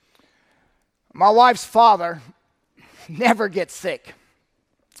My wife's father never gets sick.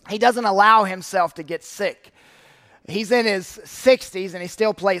 He doesn't allow himself to get sick. He's in his 60s and he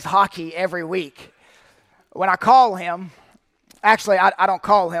still plays hockey every week. When I call him, actually I don't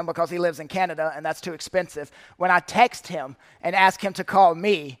call him because he lives in Canada and that's too expensive. When I text him and ask him to call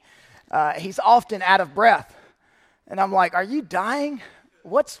me, he's often out of breath. And I'm like, "Are you dying?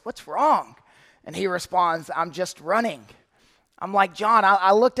 What's wrong?" And he responds, "I'm just running." I'm like, "John,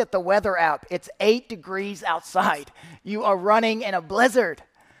 I looked at the weather app. It's 8 degrees outside. You are running in a blizzard."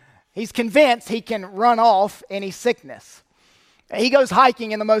 He's convinced he can run off any sickness. He goes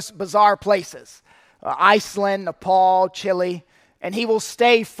hiking in the most bizarre places, Iceland, Nepal, Chile, and he will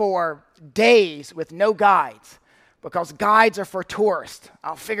stay for days with no guides because guides are for tourists.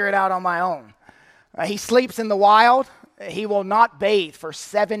 I'll figure it out on my own. He sleeps in the wild. He will not bathe for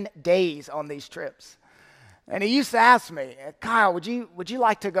 7 days on these trips. And he used to ask me, "Kyle, would you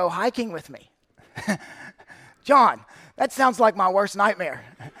like to go hiking with me?" "John, that sounds like my worst nightmare.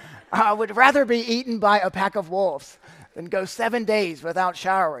 I would rather be eaten by a pack of wolves than go 7 days without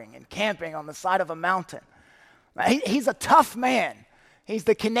showering and camping on the side of a mountain." He's a tough man. He's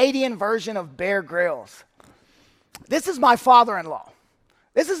the Canadian version of Bear Grylls. This is my father-in-law.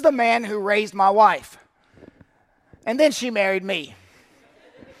 This is the man who raised my wife. And then she married me.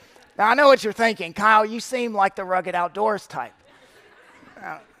 Now, I know what you're thinking. "Kyle, you seem like the rugged outdoors type."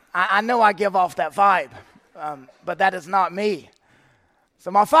 I know I give off that vibe, but that is not me. So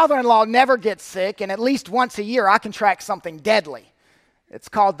my father-in-law never gets sick, and at least once a year I contract something deadly. It's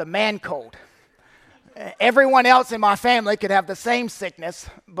called the man cold. Everyone else in my family could have the same sickness,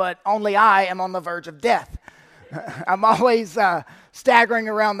 but only I am on the verge of death. I'm always staggering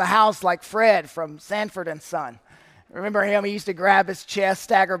around the house like Fred from Sanford and Son. Remember him? He used to grab his chest,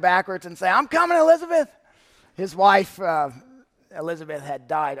 stagger backwards, and say, "I'm coming, Elizabeth." His wife, Elizabeth, had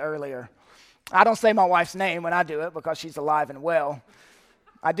died earlier. I don't say my wife's name when I do it because she's alive and well.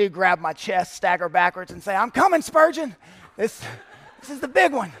 I do grab my chest, stagger backwards, and say, "I'm coming, Spurgeon. This is the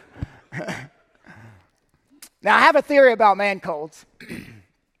big one." Now, I have a theory about man colds.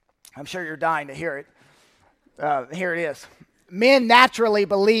 I'm sure you're dying to hear it. Here it is. Men naturally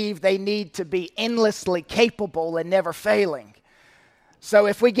believe they need to be endlessly capable and never failing. So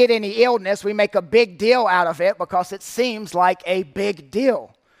if we get any illness, we make a big deal out of it because it seems like a big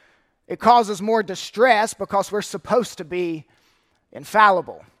deal. It causes more distress because we're supposed to be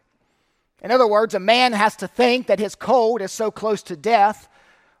infallible. In other words, a man has to think that his cold is so close to death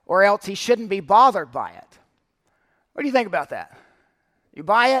or else he shouldn't be bothered by it. What do you think about that? You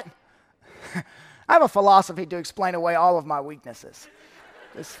buy it? I have a philosophy to explain away all of my weaknesses.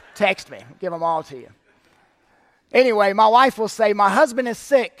 Just text me. I'll give them all to you. Anyway, my wife will say, "My husband is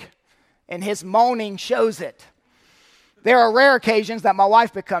sick," and his moaning shows it. There are rare occasions that my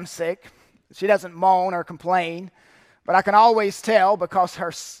wife becomes sick. She doesn't moan or complain, but I can always tell because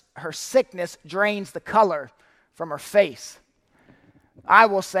her sickness drains the color from her face. I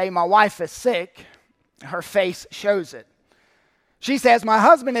will say, "My wife is sick." Her face shows it. She says, "My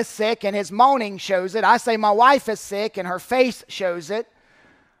husband is sick," and his moaning shows it. I say, "My wife is sick," and her face shows it.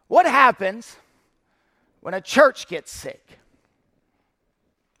 What happens when a church gets sick?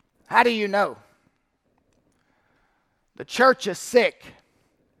 How do you know? The church is sick,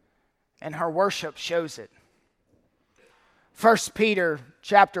 and her worship shows it. 1 Peter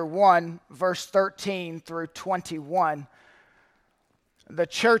chapter 1, verse 13 through 21. The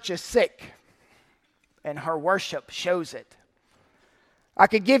church is sick, and her worship shows it. I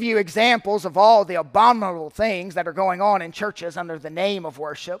could give you examples of all the abominable things that are going on in churches under the name of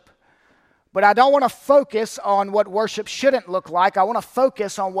worship, but I don't want to focus on what worship shouldn't look like. I want to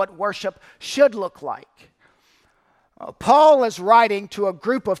focus on what worship should look like. Paul is writing to a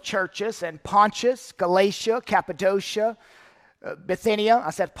group of churches in Pontus, Galatia, Cappadocia, Bithynia.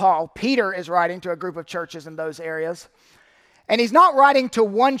 I said Paul. Peter is writing to a group of churches in those areas. And he's not writing to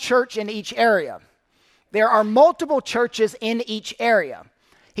one church in each area. There are multiple churches in each area.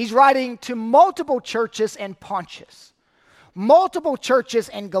 He's writing to multiple churches in Pontus, multiple churches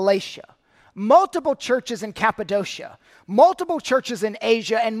in Galatia, multiple churches in Cappadocia, multiple churches in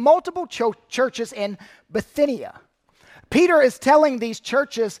Asia, and multiple churches in Bithynia. Peter is telling these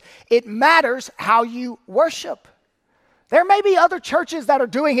churches it matters how you worship. There may be other churches that are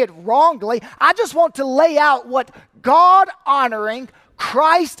doing it wrongly. I just want to lay out what God-honoring,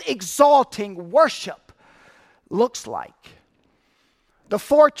 Christ-exalting worship looks like. The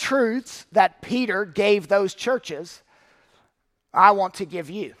 4 truths that Peter gave those churches, I want to give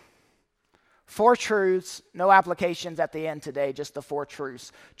you. 4 truths, no applications at the end today, just the 4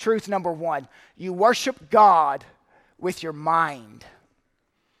 truths. Truth number 1, you worship God with your mind.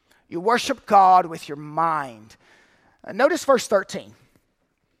 You worship God with your mind. Notice verse 13.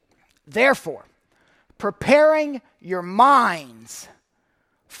 Therefore, preparing your minds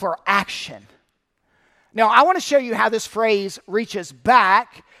for action. Now, I want to show you how this phrase reaches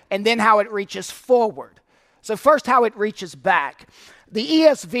back and then how it reaches forward. So first, how it reaches back. The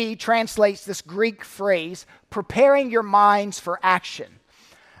ESV translates this Greek phrase, preparing your minds for action.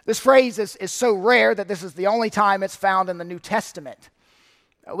 This phrase is so rare that this is the only time it's found in the New Testament.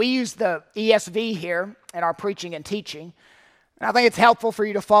 We use the ESV here in our preaching and teaching, and I think it's helpful for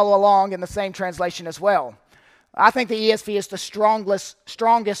you to follow along in the same translation as well. I think the ESV is the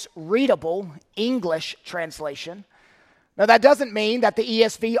strongest readable English translation. Now, that doesn't mean that the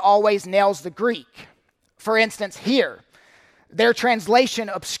ESV always nails the Greek. For instance, here, their translation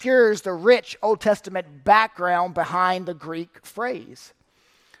obscures the rich Old Testament background behind the Greek phrase.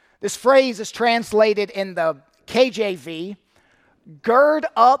 This phrase is translated in the KJV, gird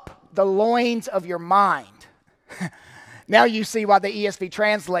up the loins of your mind. Now you see why the ESV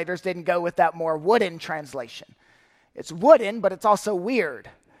translators didn't go with that more wooden translation. It's wooden, but it's also weird.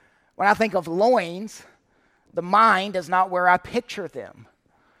 When I think of loins, the mind is not where I picture them.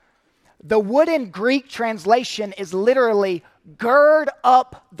 The wooden Greek translation is literally gird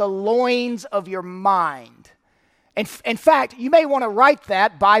up the loins of your mind. In fact, you may want to write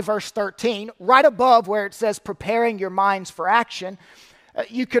that by verse 13, right above where it says preparing your minds for action.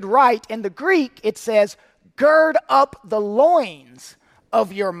 You could write in the Greek, it says, gird up the loins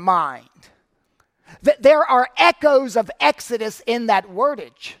of your mind. There are echoes of Exodus in that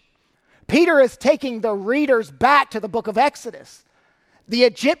wordage. Peter is taking the readers back to the book of Exodus. The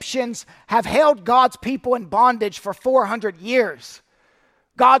Egyptians have held God's people in bondage for 400 years.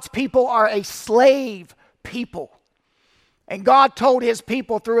 God's people are a slave people. And God told his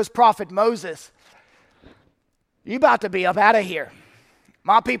people through his prophet Moses, "You about to be up out of here.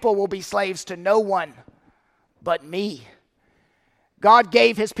 My people will be slaves to no one but me." God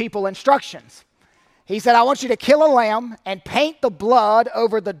gave his people instructions. He said, I want you to kill a lamb and paint the blood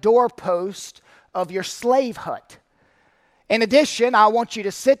over the doorpost of your slave hut. In addition, I want you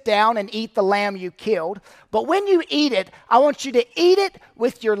to sit down and eat the lamb you killed. But when you eat it, I want you to eat it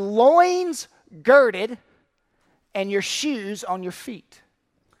with your loins girded and your shoes on your feet.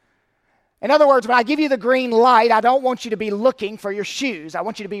 In other words, when I give you the green light, I don't want you to be looking for your shoes. I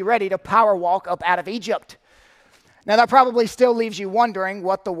want you to be ready to power walk up out of Egypt. Now, that probably still leaves you wondering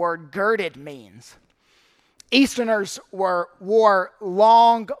what the word girded means. Easterners wore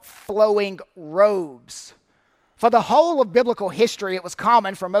long, flowing robes. For the whole of biblical history, it was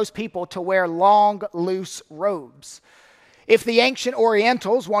common for most people to wear long, loose robes. If the ancient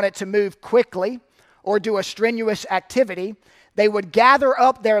Orientals wanted to move quickly or do a strenuous activity, they would gather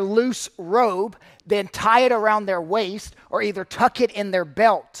up their loose robe, then tie it around their waist or either tuck it in their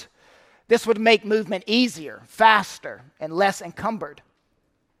belt. This would make movement easier, faster, and less encumbered.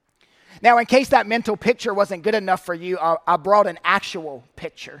 Now, in case that mental picture wasn't good enough for you, I brought an actual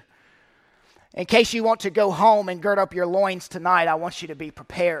picture. In case you want to go home and gird up your loins tonight, I want you to be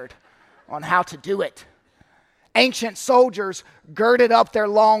prepared on how to do it. Ancient soldiers girded up their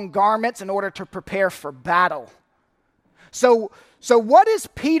long garments in order to prepare for battle. So what is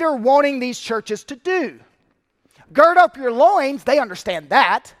Peter wanting these churches to do? Gird up your loins, they understand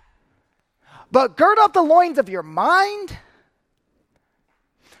that. But gird up the loins of your mind?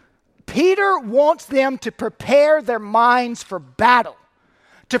 Peter wants them to prepare their minds for battle,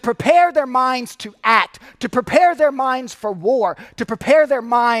 to prepare their minds to act, to prepare their minds for war, to prepare their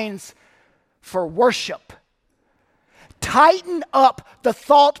minds for worship. Tighten up the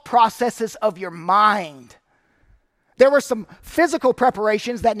thought processes of your mind. There were some physical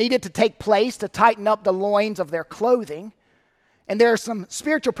preparations that needed to take place to tighten up the loins of their clothing. And there are some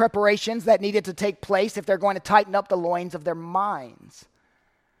spiritual preparations that needed to take place if they're going to tighten up the loins of their minds.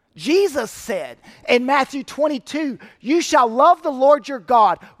 Jesus said in Matthew 22, you shall love the Lord your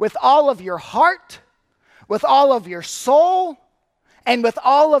God with all of your heart, with all of your soul, and with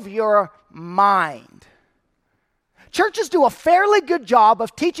all of your mind. Churches do a fairly good job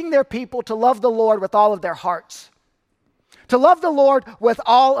of teaching their people to love the Lord with all of their hearts, to love the Lord with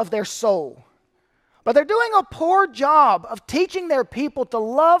all of their soul. But they're doing a poor job of teaching their people to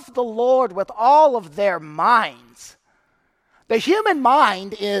love the Lord with all of their minds. The human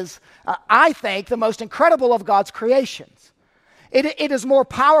mind is, I think, the most incredible of God's creations. It is more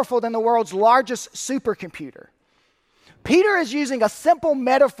powerful than the world's largest supercomputer. Peter is using a simple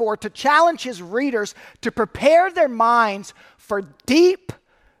metaphor to challenge his readers to prepare their minds for deep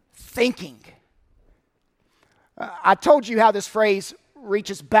thinking. I told you how this phrase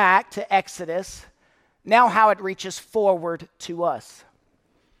reaches back to Exodus, now how it reaches forward to us.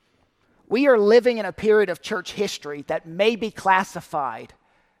 We are living in a period of church history that may be classified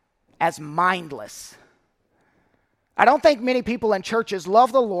as mindless. I don't think many people in churches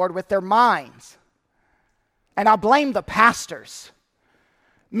love the Lord with their minds. And I blame the pastors.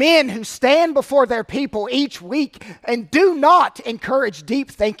 Men who stand before their people each week and do not encourage deep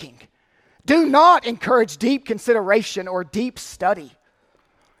thinking. Do not encourage deep consideration or deep study.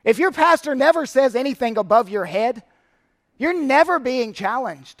 If your pastor never says anything above your head, you're never being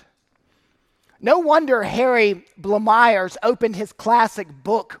challenged. No wonder Harry Blumeyers opened his classic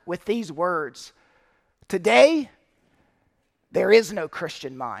book with these words: "Today, there is no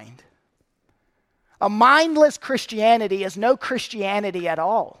Christian mind." A mindless Christianity is no Christianity at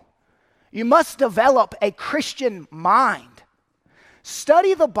all. You must develop a Christian mind.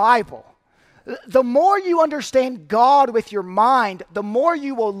 Study the Bible. The more you understand God with your mind, the more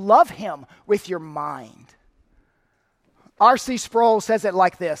you will love Him with your mind. R.C. Sproul says it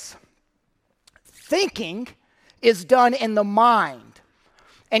like this: thinking is done in the mind.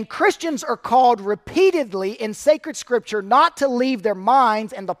 And Christians are called repeatedly in sacred scripture not to leave their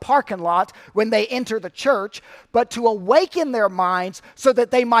minds in the parking lot when they enter the church, but to awaken their minds so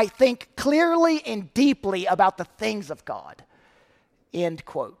that they might think clearly and deeply about the things of God. End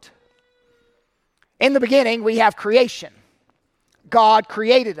quote. In the beginning, we have creation. God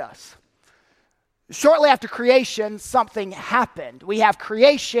created us. Shortly after creation, something happened. We have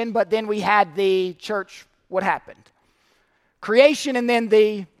creation, but then we had the church. What happened? Creation and then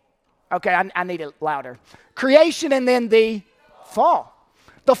I need it louder. Creation and then the fall.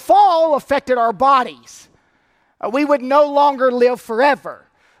 The fall affected our bodies. We would no longer live forever.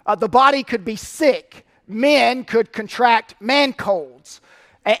 The body could be sick. Men could contract man colds.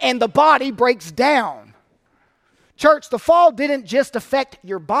 And the body breaks down. Church, the fall didn't just affect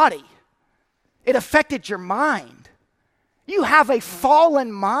your body. It affected your mind. You have a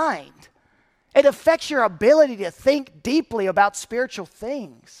fallen mind. It affects your ability to think deeply about spiritual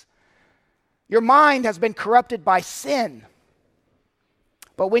things. Your mind has been corrupted by sin.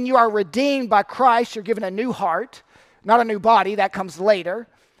 But when you are redeemed by Christ, you're given a new heart, not a new body, that comes later.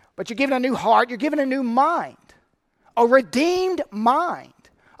 But you're given a new heart, you're given a new mind. A redeemed mind.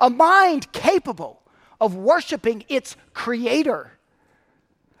 A mind capable of worshiping its creator.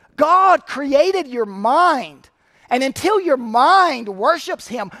 God created your mind. And until your mind worships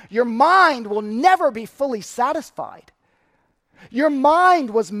Him, your mind will never be fully satisfied. Your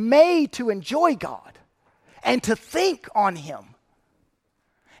mind was made to enjoy God and to think on Him.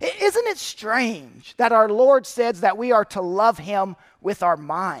 Isn't it strange that our Lord says that we are to love Him with our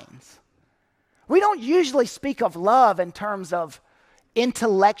minds? We don't usually speak of love in terms of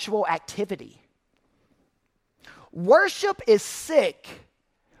intellectual activity. Worship is sick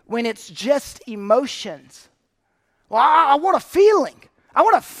when it's just emotions. Well, I want a feeling. I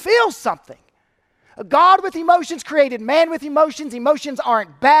want to feel something. God with emotions created man with emotions. Emotions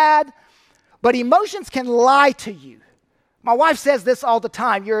aren't bad, but emotions can lie to you. My wife says this all the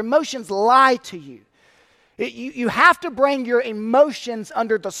time. Your emotions lie to you. You have to bring your emotions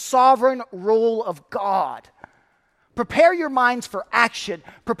under the sovereign rule of God. Prepare your minds for action.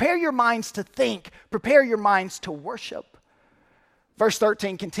 Prepare your minds to think. Prepare your minds to worship. Verse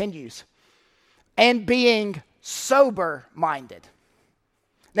 13 continues, and being sober-minded.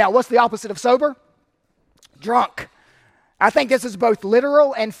 Now, what's the opposite of sober? Drunk. I think this is both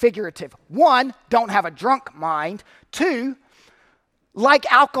literal and figurative. One, don't have a drunk mind. Two,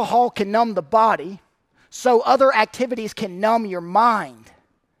 like alcohol can numb the body, so other activities can numb your mind.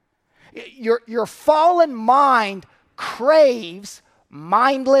 Your fallen mind craves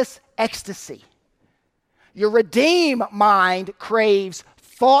mindless ecstasy. Your redeemed mind craves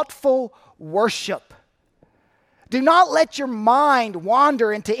thoughtful worship. Do not let your mind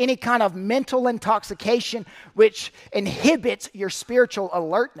wander into any kind of mental intoxication which inhibits your spiritual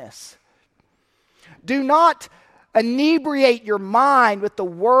alertness. Do not inebriate your mind with the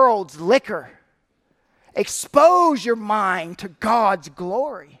world's liquor. Expose your mind to God's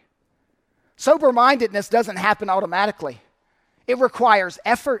glory. Sober-mindedness doesn't happen automatically. It requires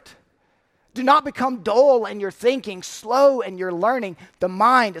effort. Do not become dull in your thinking, slow in your learning. The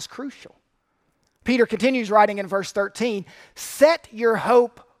mind is crucial. Peter continues writing in verse 13, set your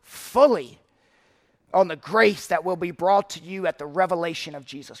hope fully on the grace that will be brought to you at the revelation of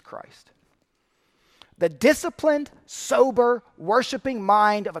Jesus Christ. The disciplined, sober, worshiping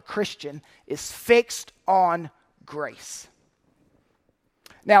mind of a Christian is fixed on grace.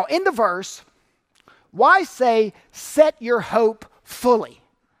 Now, in the verse, why say, set your hope fully?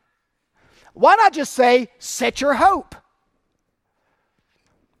 Why not just say, set your hope?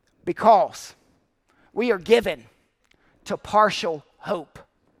 Because we are given to partial hope.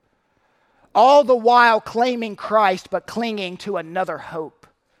 all the while claiming Christ but clinging to another hope.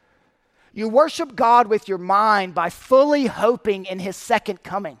 You worship God with your mind by fully hoping in his second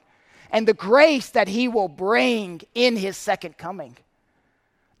coming and the grace that he will bring in his second coming.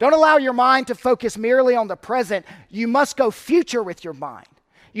 Don't allow your mind to focus merely on the present. You must go future with your mind.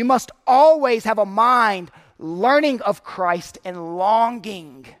 You must always have a mind learning of Christ and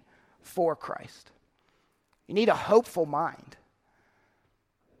longing for Christ. You need a hopeful mind.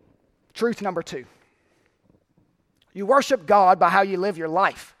 Truth number 2. You worship God by how you live your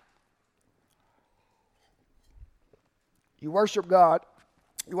life. You worship God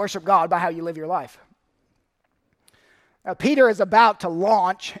by how you live your life. Now, Peter is about to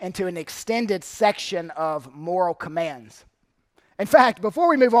launch into an extended section of moral commands. In fact, before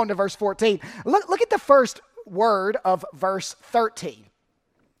we move on to verse 14, look at the first word of verse 13.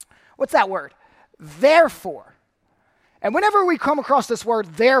 What's that word? Therefore. And whenever we come across this word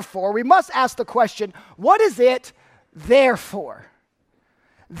therefore, we must ask the question, what is it therefore?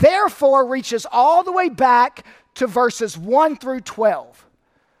 Therefore reaches all the way back to verses 1 through 12.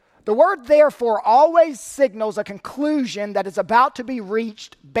 The word therefore always signals a conclusion that is about to be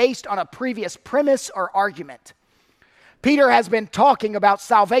reached based on a previous premise or argument. Peter has been talking about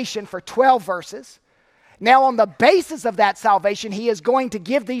salvation for 12 verses. Now, on the basis of that salvation, he is going to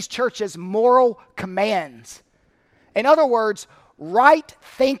give these churches moral commands. In other words, right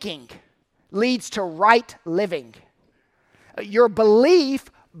thinking leads to right living. Your belief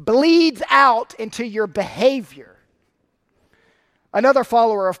bleeds out into your behavior. Another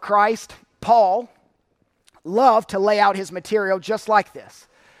follower of Christ, Paul, loved to lay out his material just like this.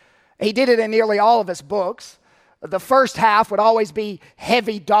 He did it in nearly all of his books. The first half would always be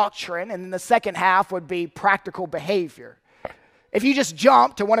heavy doctrine, and then the second half would be practical behavior. If you just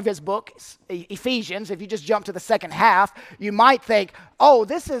jump to one of his books, Ephesians, if you just jump to the second half, you might think, oh,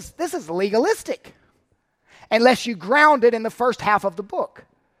 this is legalistic, unless you ground it in the first half of the book.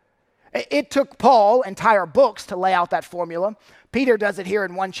 It took Paul entire books to lay out that formula. Peter does it here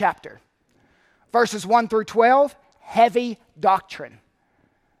in one chapter. Verses 1 through 12, heavy doctrine.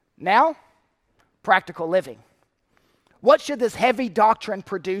 Now, practical living. What should this heavy doctrine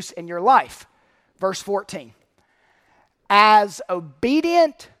produce in your life? Verse 14. As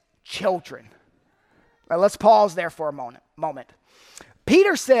obedient children. Now let's pause there for a moment.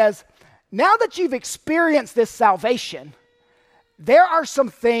 Peter says, now that you've experienced this salvation, there are some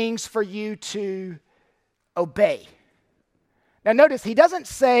things for you to obey. Now notice, he doesn't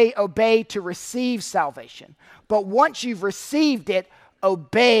say obey to receive salvation, but once you've received it,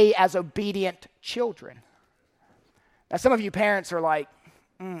 obey as obedient children. Now some of you parents are like,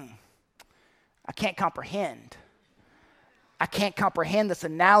 I can't comprehend. I can't comprehend this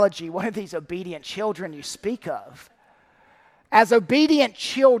analogy. What are these obedient children you speak of? As obedient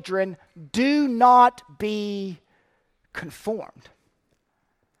children, do not be conformed.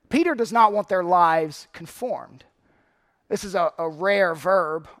 Peter does not want their lives conformed. This is a rare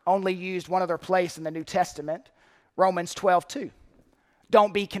verb, only used one other place in the New Testament, Romans 12:2.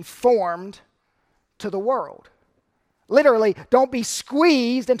 Don't be conformed to the world. Literally, don't be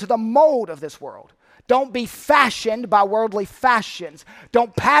squeezed into the mold of this world. Don't be fashioned by worldly fashions.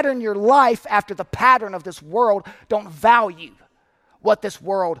 Don't pattern your life after the pattern of this world. Don't value what this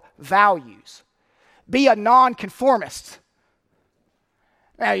world values. Be a nonconformist.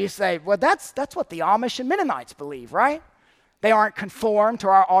 Now you say, well, that's what the Amish and Mennonites believe, right? They aren't conformed to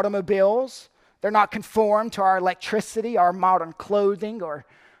our automobiles. They're not conformed to our electricity, our modern clothing, or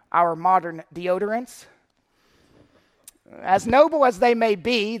our modern deodorants. As noble as they may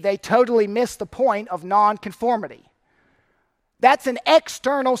be, they totally miss the point of nonconformity. That's an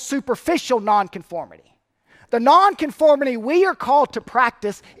external, superficial nonconformity. The nonconformity we are called to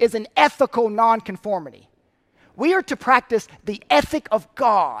practice is an ethical nonconformity. We are to practice the ethic of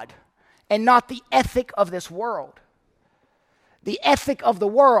God and not the ethic of this world. The ethic of the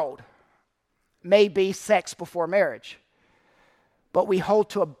world may be sex before marriage, but we hold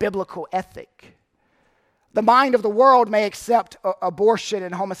to a biblical ethic. The mind of the world may accept abortion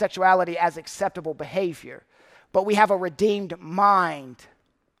and homosexuality as acceptable behavior, but we have a redeemed mind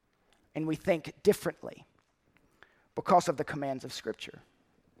and we think differently because of the commands of Scripture.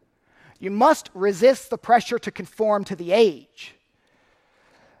 You must resist the pressure to conform to the age.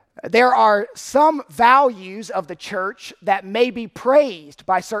 There are some values of the church that may be praised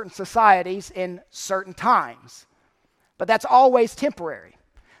by certain societies in certain times, but that's always temporary.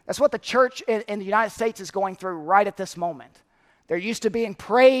 That's what the church in the United States is going through right at this moment. They're used to being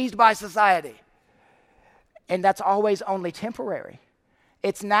praised by society, and that's always only temporary.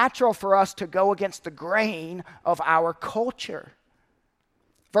 It's natural for us to go against the grain of our culture.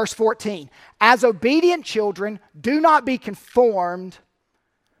 Verse 14, as obedient children, do not be conformed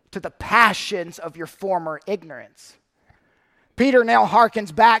to the passions of your former ignorance. Peter now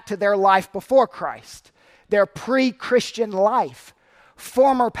hearkens back to their life before Christ, their pre-Christian life,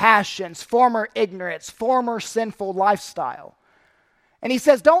 former passions, former ignorance, former sinful lifestyle. And he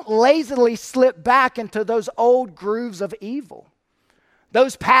says, don't lazily slip back into those old grooves of evil,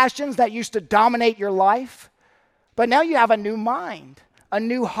 those passions that used to dominate your life, but now you have a new mind, a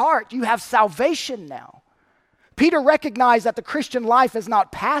new heart. You have salvation now. Peter recognized that the Christian life is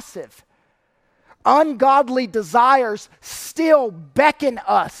not passive. Ungodly desires still beckon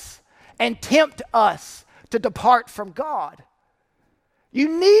us and tempt us to depart from God.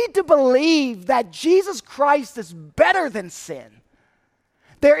 You need to believe that Jesus Christ is better than sin.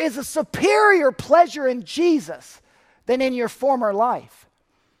 There is a superior pleasure in Jesus than in your former life.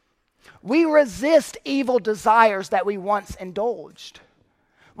 We resist evil desires that we once indulged.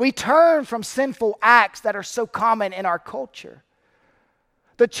 We turn from sinful acts that are so common in our culture.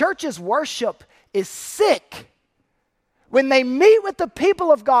 The church's worship is sick when they meet with the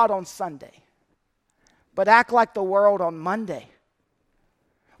people of God on Sunday, but act like the world on Monday.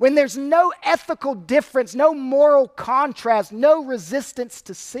 When there's no ethical difference, no moral contrast, no resistance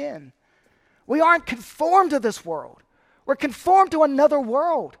to sin. We aren't conformed to this world. We're conformed to another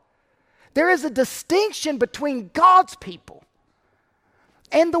world. There is a distinction between God's people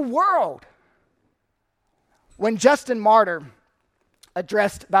and the world. When Justin Martyr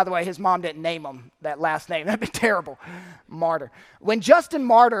addressed, by the way, his mom didn't name him that last name. That'd be terrible. Martyr. When Justin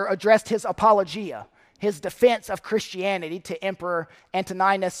Martyr addressed his apologia, his defense of Christianity to Emperor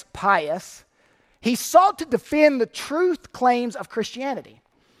Antoninus Pius, he sought to defend the truth claims of Christianity.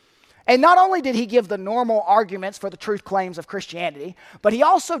 And not only did he give the normal arguments for the truth claims of Christianity, but he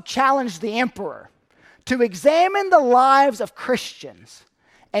also challenged the emperor to examine the lives of Christians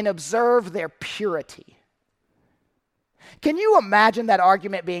and observe their purity. Can you imagine that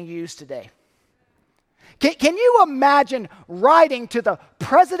argument being used today? Can you imagine writing to the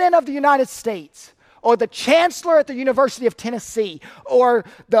President of the United States or the Chancellor at the University of Tennessee or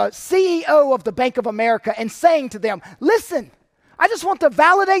the CEO of the Bank of America and saying to them, listen, I just want to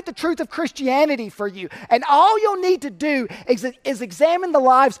validate the truth of Christianity for you. And all you'll need to do is examine the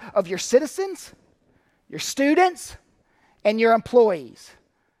lives of your citizens, your students, and your employees.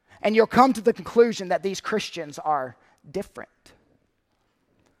 And you'll come to the conclusion that these Christians are different.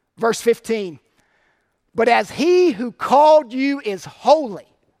 Verse 15, but as he who called you is holy,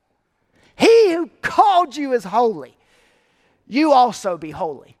 he who called you is holy, you also be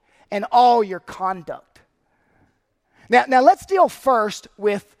holy in all your conduct. Now let's deal first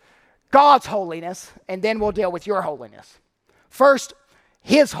with God's holiness, and then we'll deal with your holiness. First,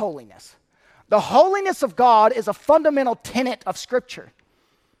 his holiness. The holiness of God is a fundamental tenet of Scripture.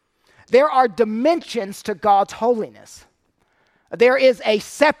 There are dimensions to God's holiness. There is a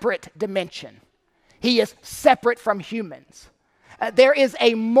separate dimension. He is separate from humans. There is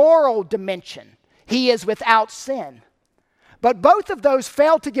a moral dimension. He is without sin. But both of those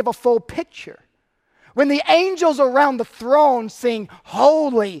fail to give a full picture. When the angels around the throne sing,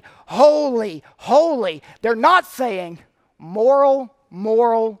 holy, holy, holy, they're not saying moral,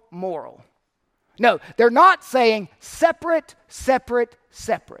 moral, moral. No, they're not saying separate, separate,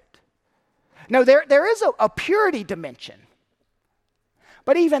 separate. No, there is a purity dimension.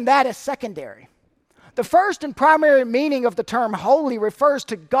 But even that is secondary. The first and primary meaning of the term holy refers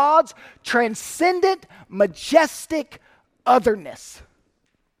to God's transcendent, majestic otherness.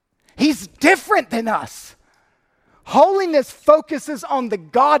 He's different than us. Holiness focuses on the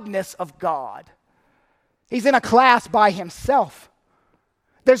godness of God. He's in a class by himself.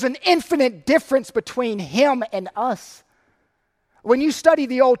 There's an infinite difference between him and us. When you study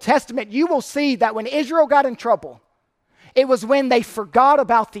the Old Testament, you will see that when Israel got in trouble, it was when they forgot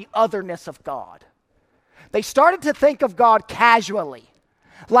about the otherness of God. They started to think of God casually,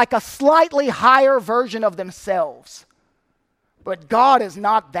 like a slightly higher version of themselves. But God is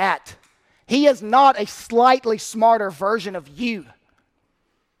not that. He is not a slightly smarter version of you.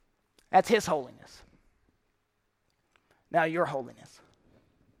 That's his holiness. Now your holiness.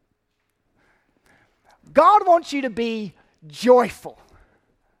 God wants you to be joyful.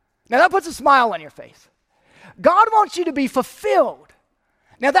 Now that puts a smile on your face. God wants you to be fulfilled.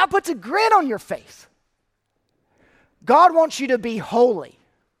 Now that puts a grin on your face. God wants you to be holy.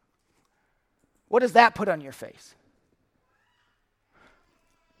 What does that put on your face?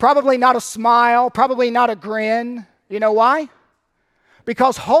 Probably not a smile, probably not a grin. You know why?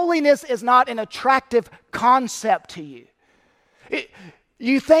 Because holiness is not an attractive concept to you.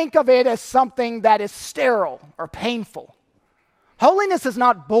 You think of it as something that is sterile or painful. Holiness is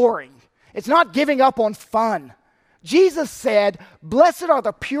not boring. It's not giving up on fun. Jesus said, "Blessed are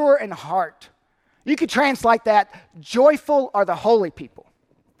the pure in heart." You could translate that, "Joyful are the holy people."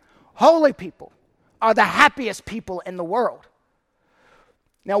 Holy people are the happiest people in the world.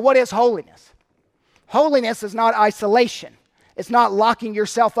 Now, what is holiness? Holiness is not isolation. It's not locking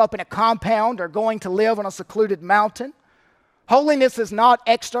yourself up in a compound or going to live on a secluded mountain. Holiness is not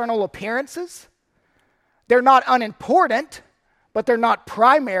external appearances. They're not unimportant, but they're not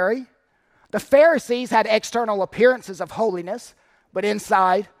primary. The Pharisees had external appearances of holiness, but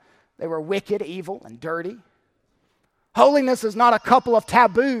inside they were wicked, evil, and dirty. Holiness is not a couple of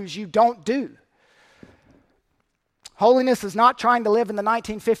taboos you don't do. Holiness is not trying to live in the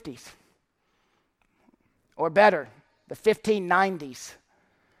 1950s, or better, the 1590s.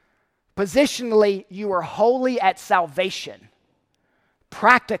 Positionally, you are holy at salvation.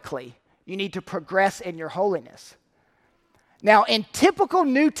 Practically, you need to progress in your holiness. Now, in typical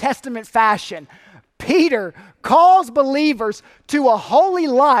New Testament fashion, Peter calls believers to a holy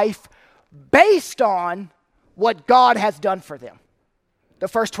life based on what God has done for them. The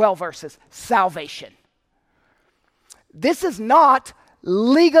first 12 verses, salvation. This is not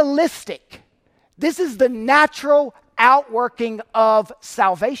legalistic. This is the natural outworking of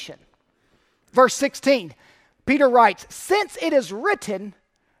salvation. Verse 16, Peter writes, "Since it is written,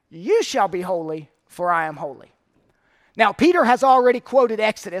 you shall be holy, for I am holy." Now, Peter has already quoted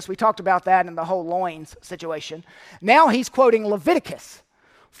Exodus. We talked about that in the whole loins situation. Now he's quoting Leviticus.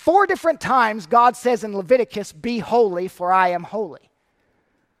 4 different times God says in Leviticus, "Be holy, for I am holy."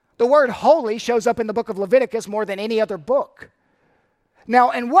 The word holy shows up in the book of Leviticus more than any other book.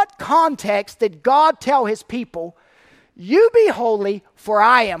 Now, in what context did God tell his people, "You be holy, for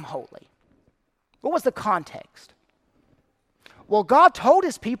I am holy"? What was the context? Well, God told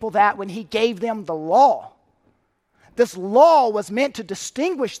his people that when he gave them the law. This law was meant to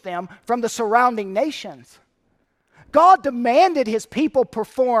distinguish them from the surrounding nations. God demanded his people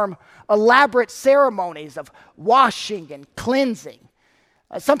perform elaborate ceremonies of washing and cleansing.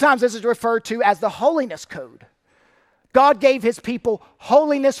 Sometimes this is referred to as the holiness code. God gave his people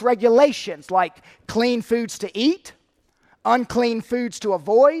holiness regulations like clean foods to eat, unclean foods to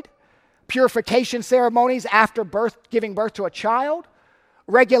avoid, purification ceremonies after giving birth to a child,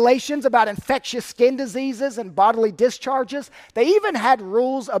 regulations about infectious skin diseases and bodily discharges. They even had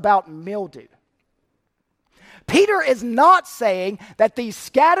rules about mildew. Peter is not saying that these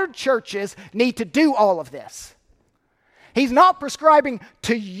scattered churches need to do all of this. He's not prescribing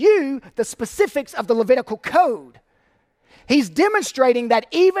to you the specifics of the Levitical code. He's demonstrating that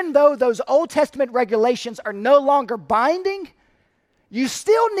even though those Old Testament regulations are no longer binding, you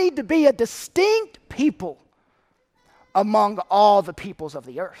still need to be a distinct people among all the peoples of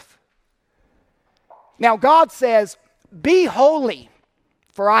the earth. Now, God says, "Be holy,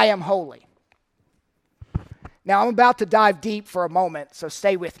 for I am holy." Now, I'm about to dive deep for a moment, so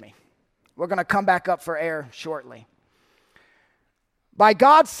stay with me. We're going to come back up for air shortly. By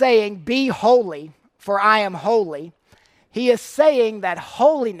God saying, "Be holy, for I am holy," he is saying that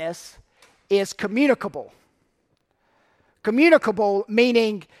holiness is communicable. Communicable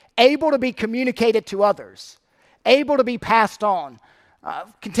meaning able to be communicated to others, able to be passed on,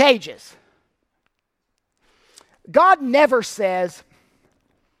 contagious. God never says,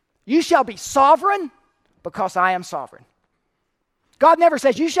 "You shall be sovereign because I am sovereign." God never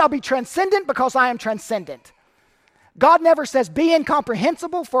says, "You shall be transcendent because I am transcendent." God never says, "Be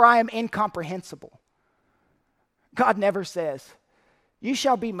incomprehensible for I am incomprehensible." God never says, "You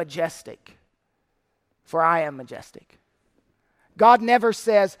shall be majestic for I am majestic." God never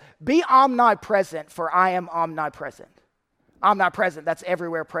says, "Be omnipresent for I am omnipresent." Omnipresent, that's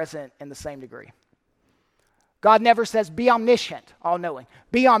everywhere present in the same degree. God never says, "Be omniscient," all-knowing.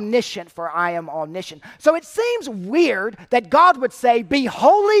 "Be omniscient for I am omniscient." So it seems weird that God would say, "Be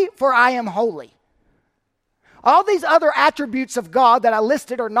holy for I am holy." All these other attributes of God that I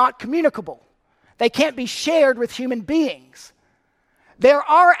listed are not communicable. They can't be shared with human beings. There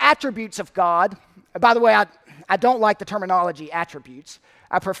are attributes of God. By the way, I don't like the terminology attributes.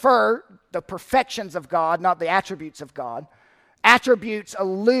 I prefer the perfections of God, not the attributes of God. Attributes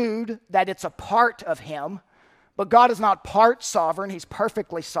allude that it's a part of him, but God is not part sovereign. He's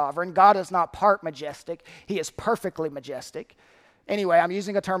perfectly sovereign. God is not part majestic. He is perfectly majestic. Anyway, I'm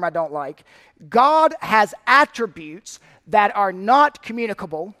using a term I don't like. God has attributes that are not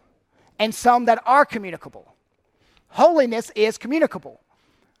communicable and some that are communicable. Holiness is communicable.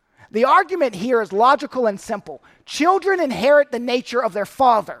 The argument here is logical and simple. Children inherit the nature of their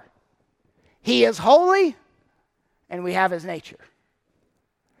father. He is holy, and we have his nature.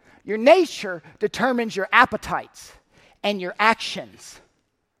 Your nature determines your appetites, and your actions.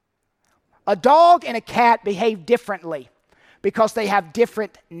 A dog and a cat behave differently because they have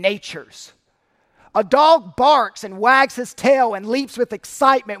different natures. A dog barks and wags his tail and leaps with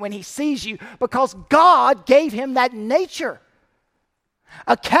excitement when he sees you because God gave him that nature.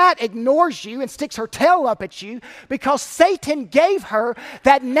 A cat ignores you and sticks her tail up at you because Satan gave her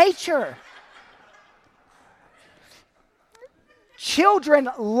that nature. Children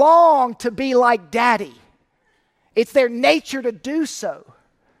long to be like daddy. It's their nature to do so.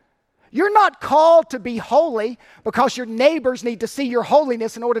 You're not called to be holy because your neighbors need to see your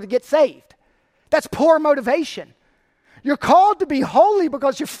holiness in order to get saved. That's poor motivation. You're called to be holy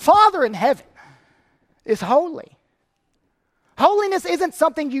because your Father in heaven is holy. Holiness isn't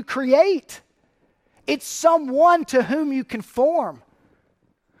something you create. It's someone to whom you conform.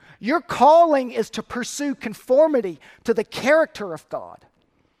 Your calling is to pursue conformity to the character of God.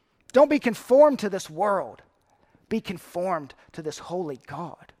 Don't be conformed to this world. Be conformed to this holy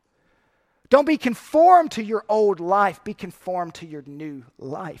God. Don't be conformed to your old life. Be conformed to your new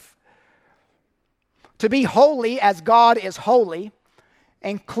life. To be holy as God is holy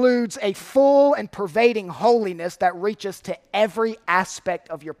includes a full and pervading holiness that reaches to every aspect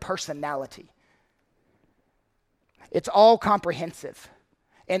of your personality. It's all comprehensive.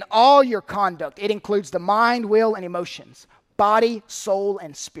 In all your conduct, it includes the mind, will, and emotions, body, soul,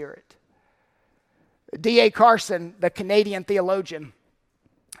 and spirit. D.A. Carson, the Canadian theologian,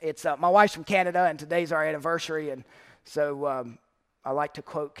 my wife's from Canada, and today's our anniversary, and so I like to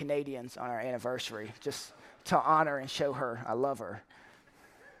quote Canadians on our anniversary, just to honor and show her I love her.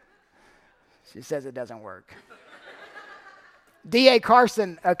 She says it doesn't work. D.A.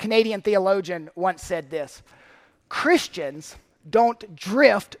 Carson, a Canadian theologian, once said this: Christians don't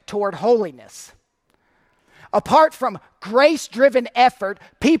drift toward holiness. Apart from grace-driven effort,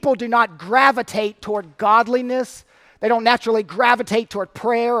 people do not gravitate toward godliness. They don't naturally gravitate toward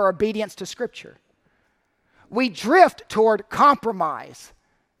prayer or obedience to Scripture. We drift toward compromise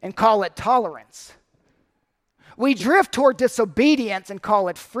and call it tolerance. We drift toward disobedience and call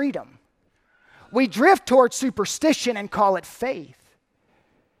it freedom. We drift toward superstition and call it faith.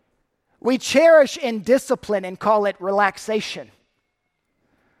 We cherish indiscipline and call it relaxation.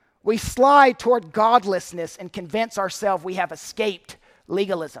 We slide toward godlessness and convince ourselves we have escaped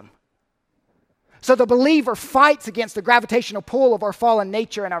legalism. So the believer fights against the gravitational pull of our fallen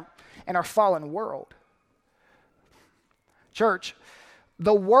nature and our fallen world. Church,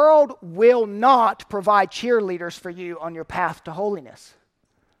 the world will not provide cheerleaders for you on your path to holiness.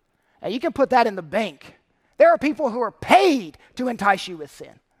 Now, you can put that in the bank. There are people who are paid to entice you with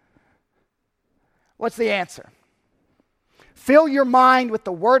sin. What's the answer? Fill your mind with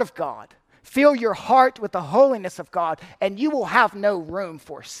the Word of God. Fill your heart with the holiness of God, and you will have no room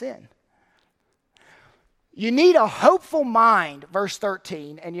for sin. You need a hopeful mind, verse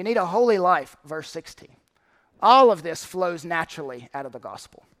 13, and you need a holy life, verse 16. All of this flows naturally out of the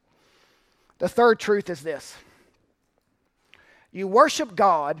gospel. The third truth is this: you worship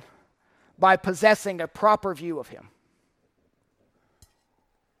God by possessing a proper view of Him.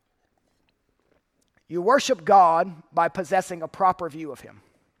 You worship God by possessing a proper view of Him.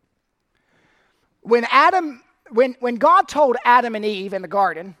 When God told Adam and Eve in the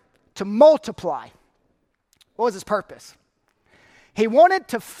garden to multiply, what was His purpose? He wanted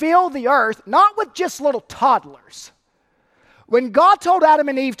to fill the earth, not with just little toddlers. When God told Adam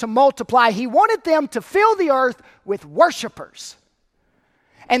and Eve to multiply, He wanted them to fill the earth with worshipers.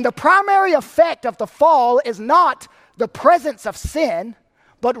 And the primary effect of the fall is not the presence of sin,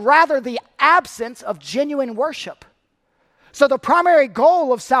 but rather the absence of genuine worship. So the primary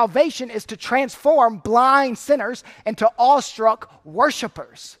goal of salvation is to transform blind sinners into awestruck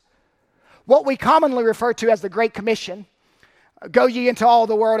worshipers. What we commonly refer to as the Great Commission, go ye into all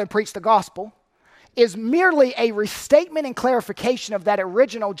the world and preach the gospel, is merely a restatement and clarification of that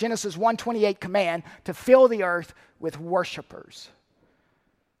original Genesis 1:28 command to fill the earth with worshipers.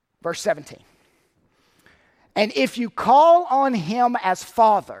 Verse 17. And if you call on Him as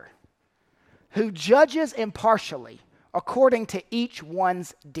Father, who judges impartially according to each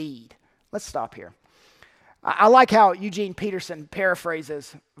one's deed. Let's stop here. I like how Eugene Peterson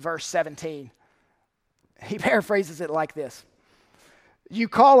paraphrases verse 17. He paraphrases it like this: you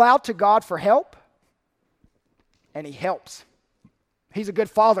call out to God for help, and He helps. He's a good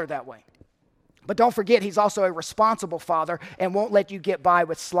father that way. But don't forget, He's also a responsible father and won't let you get by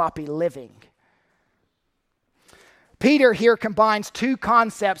with sloppy living. Peter here combines two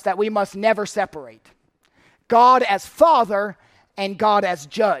concepts that we must never separate: God as Father and God as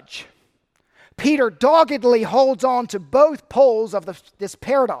Judge. Peter doggedly holds on to both poles of this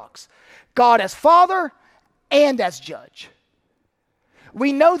paradox: God as Father and as judge.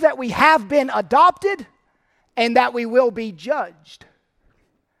 We know that we have been adopted and that we will be judged.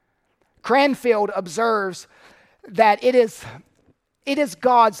 Cranfield observes that it is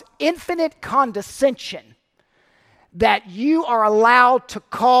God's infinite condescension that you are allowed to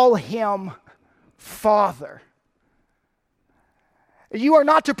call him Father. You are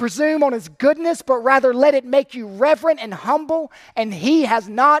not to presume on his goodness, but rather let it make you reverent and humble, and he has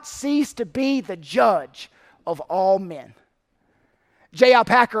not ceased to be the judge of all men. J.I.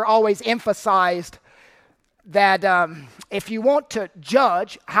 Packer always emphasized that if you want to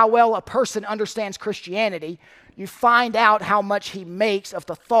judge how well a person understands Christianity, you find out how much he makes of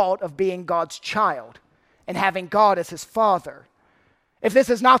the thought of being God's child and having God as his father. If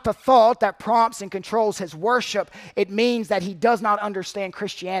this is not the thought that prompts and controls his worship, it means that he does not understand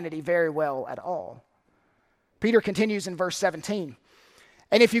Christianity very well at all. Peter continues in verse 17.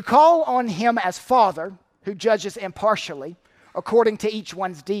 And if you call on him as Father, who judges impartially, according to each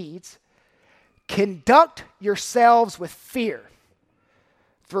one's deeds, conduct yourselves with fear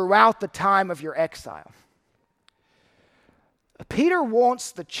throughout the time of your exile. Peter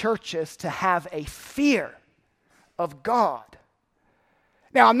wants the churches to have a fear of God.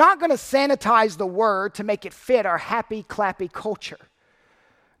 Now, I'm not going to sanitize the word to make it fit our happy, clappy culture,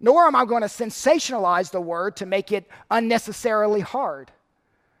 nor am I going to sensationalize the word to make it unnecessarily hard.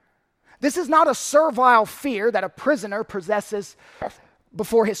 This is not a servile fear that a prisoner possesses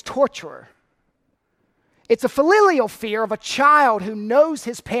before his torturer. It's a filial fear of a child who knows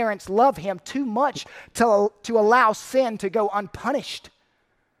his parents love him too much to allow sin to go unpunished.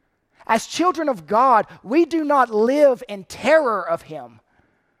 As children of God, we do not live in terror of him,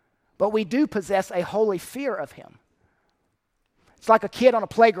 but we do possess a holy fear of him. It's like a kid on a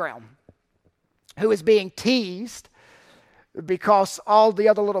playground who is being teased because all the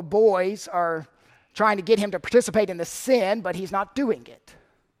other little boys are trying to get him to participate in the sin, but he's not doing it.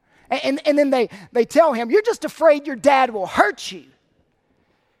 And then they tell him, you're just afraid your dad will hurt you.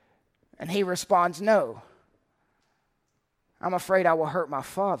 And he responds, no, I'm afraid I will hurt my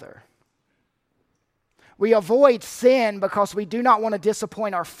father. We avoid sin because we do not want to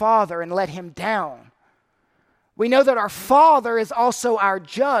disappoint our Father and let him down. We know that our Father is also our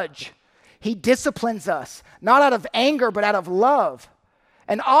judge. He disciplines us, not out of anger, but out of love.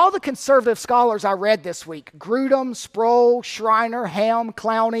 And all the conservative scholars I read this week, Grudem, Sproul, Schreiner, Ham,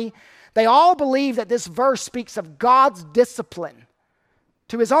 Clowney, they all believe that this verse speaks of God's discipline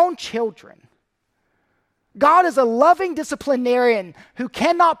to his own children. God is a loving disciplinarian who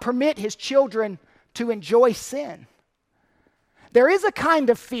cannot permit his children to enjoy sin. There is a kind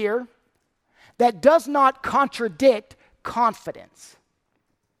of fear that does not contradict confidence.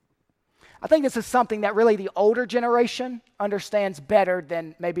 I think this is something that really the older generation understands better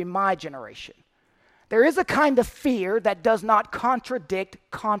than maybe my generation. There is a kind of fear that does not contradict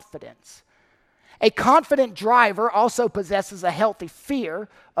confidence. A confident driver also possesses a healthy fear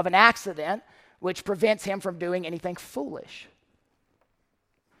of an accident, which prevents him from doing anything foolish.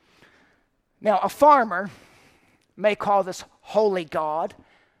 Now, a farmer may call this holy God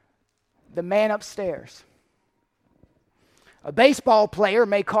the man upstairs. A baseball player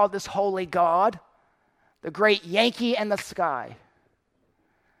may call this holy God the great Yankee in the sky.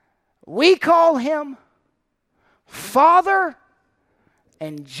 We call him Father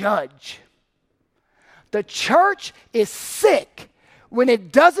and Judge. The church is sick when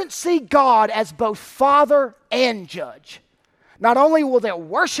it doesn't see God as both Father and Judge. Not only will their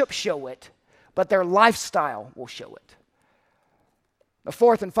worship show it, but their lifestyle will show it. The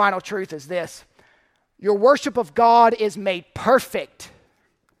fourth and final truth is this: your worship of God is made perfect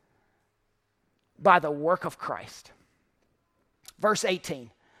by the work of Christ. Verse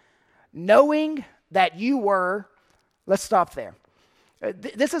 18, knowing that you were, let's stop there.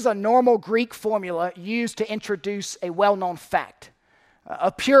 This is a normal Greek formula used to introduce a well-known fact.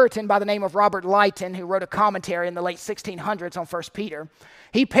 A Puritan by the name of Robert Lighton, who wrote a commentary in the late 1600s on 1 Peter,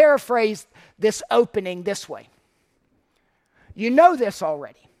 he paraphrased this opening this way. You know this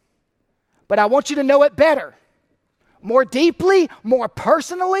already, but I want you to know it better, more deeply, more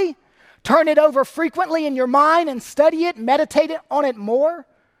personally. Turn it over frequently in your mind and study it, meditate on it more.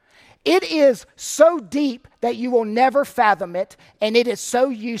 It is so deep that you will never fathom it, and it is so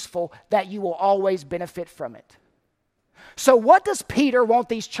useful that you will always benefit from it. So what does Peter want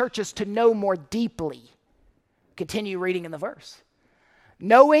these churches to know more deeply? Continue reading in the verse.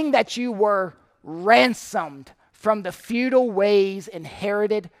 Knowing that you were ransomed from the futile ways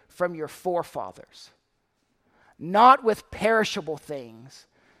inherited from your forefathers, not with perishable things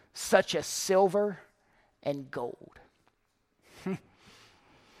such as silver and gold.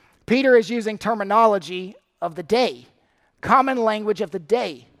 Peter is using terminology of the day, common language of the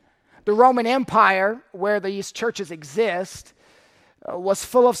day. The Roman Empire, where these churches exist, was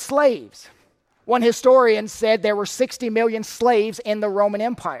full of slaves. One historian said there were 60 million slaves in the Roman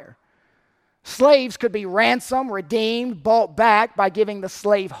Empire. Slaves could be ransomed, redeemed, bought back by giving the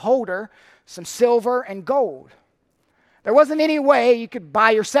slave holder some silver and gold. There wasn't any way you could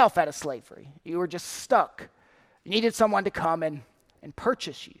buy yourself out of slavery. You were just stuck. You needed someone to come and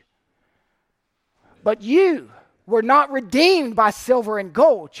purchase you. But you were not redeemed by silver and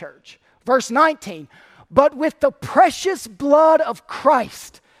gold, church. Verse 19, but with the precious blood of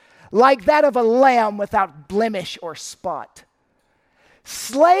Christ, like that of a lamb without blemish or spot.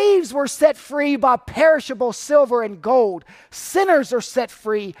 Slaves were set free by perishable silver and gold. Sinners are set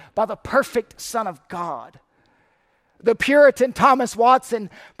free by the perfect Son of God. The Puritan Thomas Watson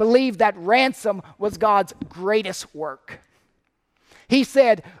believed that ransom was God's greatest work. He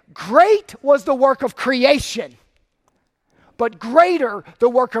said, great was the work of creation, but greater the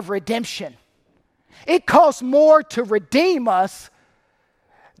work of redemption. It costs more to redeem us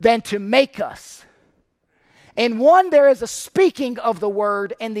than to make us. In one, there is a speaking of the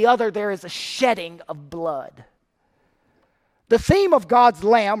word, and the other, there is a shedding of blood. The theme of God's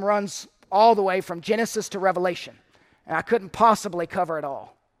Lamb runs all the way from Genesis to Revelation, and I couldn't possibly cover it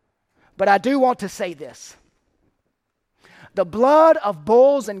all. But I do want to say this. The blood of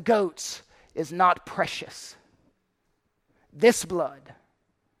bulls and goats is not precious. This blood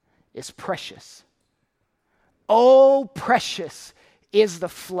is precious. Oh, precious is the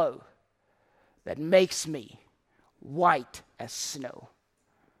flow that makes me white as snow.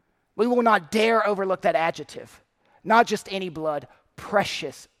 We will not dare overlook that adjective. Not just any blood,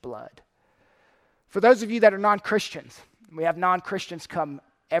 precious blood. For those of you that are non-Christians, we have non-Christians come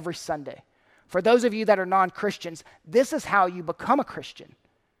every Sunday. For those of you that are non-Christians, this is how you become a Christian.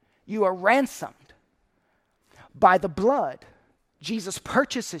 You are ransomed by the blood. Jesus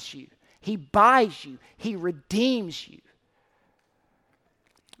purchases you. He buys you. He redeems you.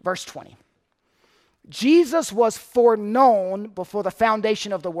 Verse 20. Jesus was foreknown before the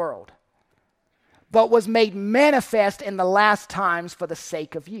foundation of the world, but was made manifest in the last times for the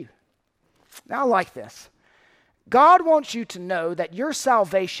sake of you. Now I like this. God wants you to know that your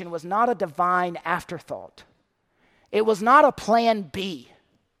salvation was not a divine afterthought. It was not a plan B.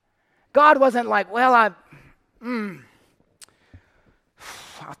 God wasn't like, well, I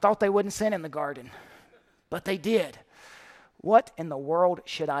thought they wouldn't sin in the garden, but they did. What in the world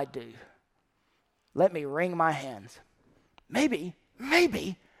should I do? Let me wring my hands. Maybe,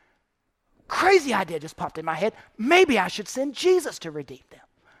 crazy idea just popped in my head. Maybe I should send Jesus to redeem them.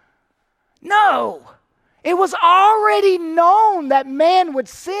 No, it was already known that man would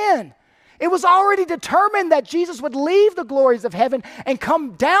sin. It was already determined that Jesus would leave the glories of heaven and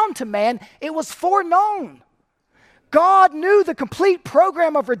come down to man. It was foreknown. God knew the complete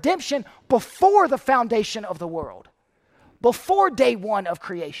program of redemption before the foundation of the world, before day one of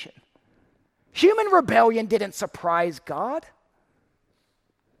creation. Human rebellion didn't surprise God.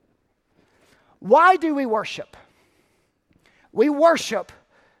 Why do we worship? We worship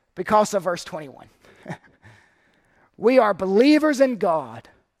because of verse 21. We are believers in God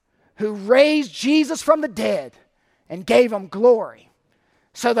who raised Jesus from the dead and gave him glory,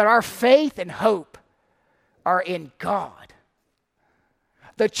 so that our faith and hope are in God.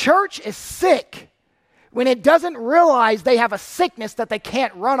 The church is sick when it doesn't realize they have a sickness that they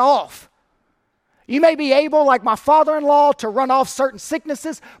can't run off. You may be able, like my father-in-law, to run off certain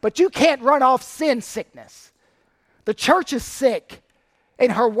sicknesses, but you can't run off sin sickness. The church is sick,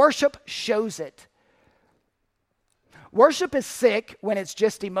 and her worship shows it. Worship is sick when it's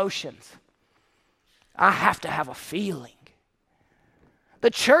just emotions. I have to have a feeling. The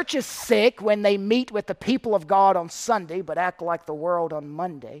church is sick when they meet with the people of God on Sunday but act like the world on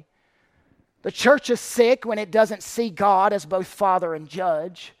Monday. The church is sick when it doesn't see God as both Father and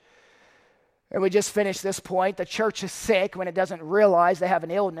Judge. And we just finished this point. The church is sick when it doesn't realize they have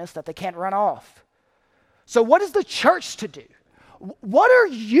an illness that they can't run off. So what is the church to do? What are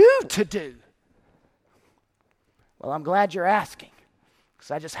you to do? Well, I'm glad you're asking,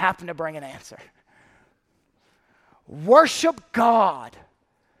 because I just happen to bring an answer. Worship God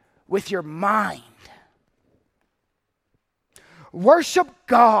with your mind. Worship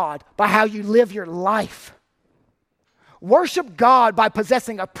God by how you live your life. Worship God by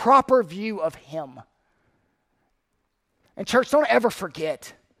possessing a proper view of him. And church, don't ever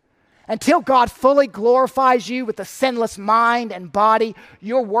forget, until God fully glorifies you with a sinless mind and body,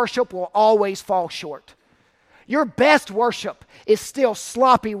 your worship will always fall short. Your best worship is still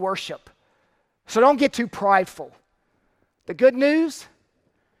sloppy worship. So don't get too prideful. The good news,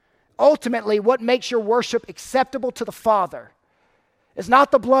 ultimately what makes your worship acceptable to the Father is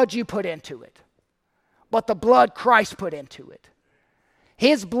not the blood you put into it, but the blood Christ put into it.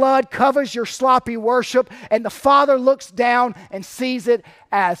 His blood covers your sloppy worship, and the Father looks down and sees it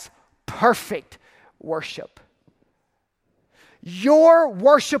as perfect worship. Your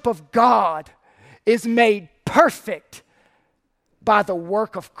worship of God is made perfect by the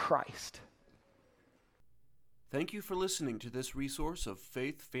work of Christ. Thank you for listening to this resource of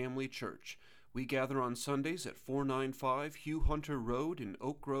Faith Family Church. We gather on Sundays at 495 Hugh Hunter Road in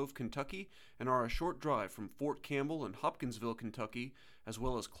Oak Grove, Kentucky, and are a short drive from Fort Campbell and Hopkinsville, Kentucky, as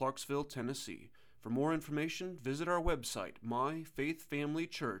well as Clarksville, Tennessee. For more information, visit our website,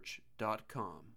 myfaithfamilychurch.com.